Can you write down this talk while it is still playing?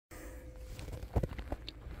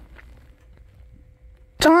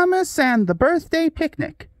Thomas and the birthday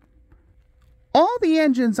picnic. All the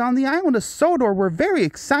engines on the island of Sodor were very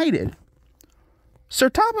excited. Sir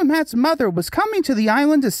Topham Hatt's mother was coming to the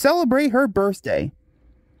island to celebrate her birthday.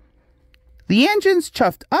 The engines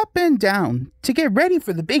chuffed up and down to get ready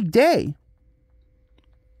for the big day.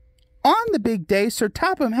 On the big day, Sir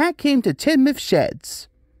Topham Hatt came to Tidmouth Sheds.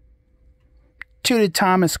 Tooted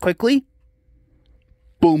Thomas quickly.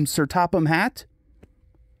 Boomed Sir Topham Hatt.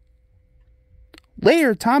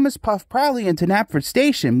 Later, Thomas puffed proudly into Knapford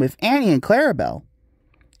Station with Annie and Clarabelle.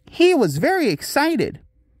 He was very excited.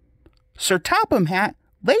 Sir Topham Hatt,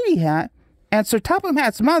 Lady Hat, and Sir Topham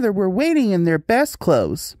Hatt's mother were waiting in their best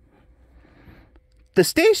clothes. The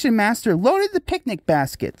station master loaded the picnic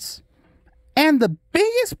baskets, and the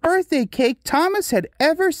biggest birthday cake Thomas had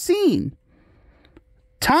ever seen.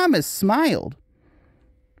 Thomas smiled,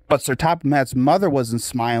 but Sir Topham Hatt's mother wasn't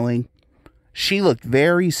smiling. She looked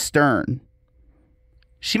very stern.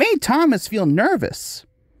 She made Thomas feel nervous.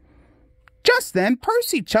 Just then,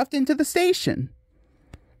 Percy chuffed into the station.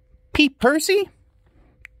 Pete Percy?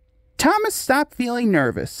 Thomas stopped feeling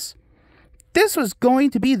nervous. This was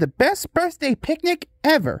going to be the best birthday picnic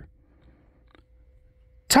ever.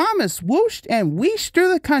 Thomas whooshed and wheeshed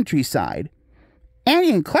through the countryside.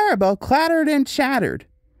 Annie and Clarabelle clattered and chattered.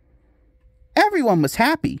 Everyone was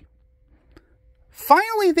happy.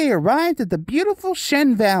 Finally, they arrived at the beautiful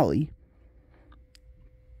Shen Valley.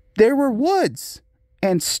 There were woods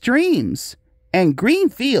and streams and green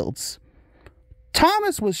fields.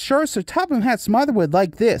 Thomas was sure Sir Topham Hatt's mother would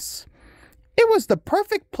like this. It was the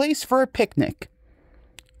perfect place for a picnic.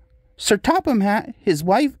 Sir Topham Hatt, his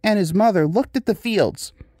wife, and his mother looked at the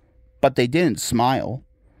fields, but they didn't smile.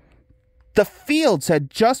 The fields had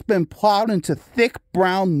just been plowed into thick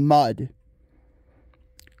brown mud.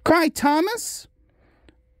 "Cried Thomas,"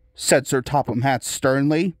 said Sir Topham Hatt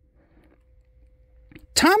sternly.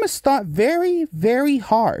 Thomas thought very, very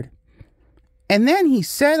hard, and then he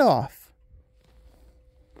set off.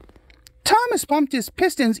 Thomas pumped his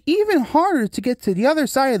pistons even harder to get to the other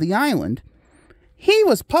side of the island. He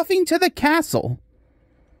was puffing to the castle.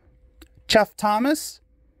 Chuffed Thomas.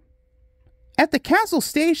 At the castle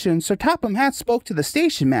station, Sir Topham Hatt spoke to the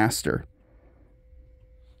station master.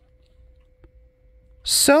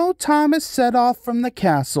 So Thomas set off from the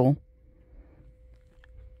castle.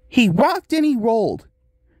 He rocked and he rolled.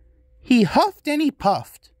 He huffed and he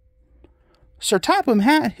puffed. Sir Topham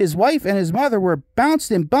Hatt, his wife, and his mother were bounced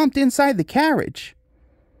and bumped inside the carriage.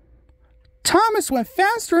 Thomas went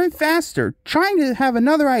faster and faster, trying to have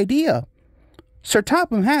another idea. Sir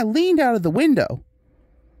Topham Hatt leaned out of the window.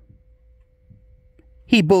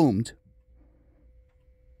 He boomed.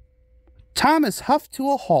 Thomas huffed to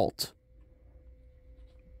a halt.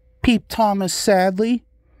 Peeped Thomas sadly.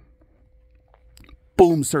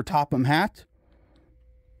 Boomed Sir Topham Hatt.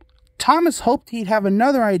 Thomas hoped he'd have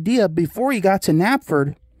another idea before he got to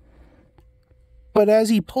Knapford. But as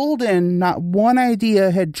he pulled in, not one idea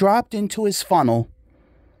had dropped into his funnel.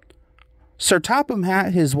 Sir Topham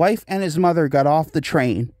Hatt, his wife, and his mother got off the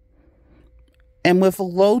train. And with a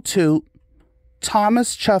low toot,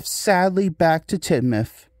 Thomas chuffed sadly back to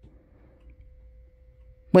Tidmouth.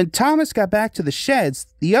 When Thomas got back to the sheds,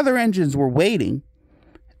 the other engines were waiting.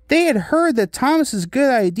 They had heard that Thomas's good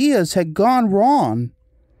ideas had gone wrong.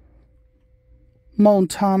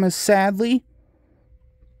 Moaned Thomas sadly.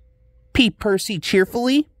 Peeped Percy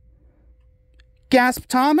cheerfully. Gasped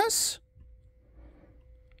Thomas.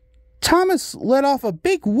 Thomas let off a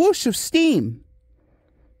big whoosh of steam.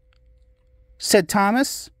 Said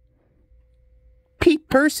Thomas. Peeped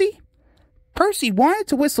Percy. Percy wanted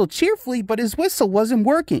to whistle cheerfully, but his whistle wasn't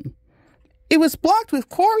working. It was blocked with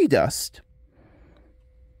quarry dust.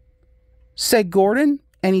 Said Gordon,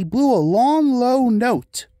 and he blew a long, low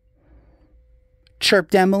note.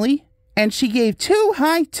 Chirped Emily, and she gave 2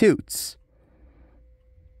 high toots.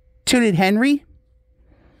 Tooted Henry.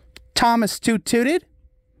 Thomas toot-tooted.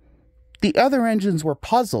 The other engines were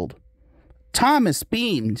puzzled. Thomas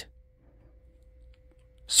beamed.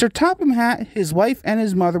 Sir Topham Hatt, his wife, and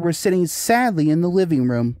his mother were sitting sadly in the living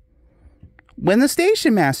room when the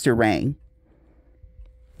station master rang.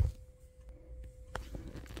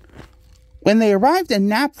 When they arrived in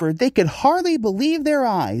Knapford, they could hardly believe their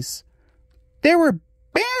eyes. There were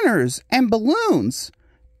banners and balloons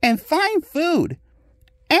and fine food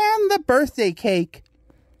and the birthday cake.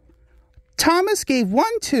 Thomas gave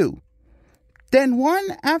 1 toot. Then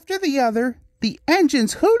one after the other, the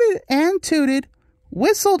engines hooted and tooted,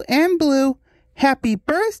 whistled and blew, "Happy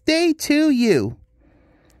birthday to you."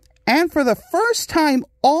 And for the first time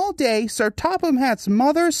all day, Sir Topham Hatt's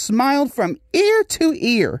mother smiled from ear to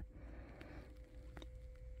ear.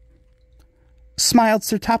 smiled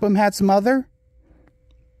Sir Topham Hatt's mother.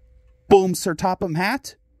 Boomed Sir Topham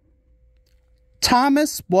Hatt.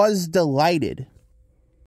 Thomas was delighted.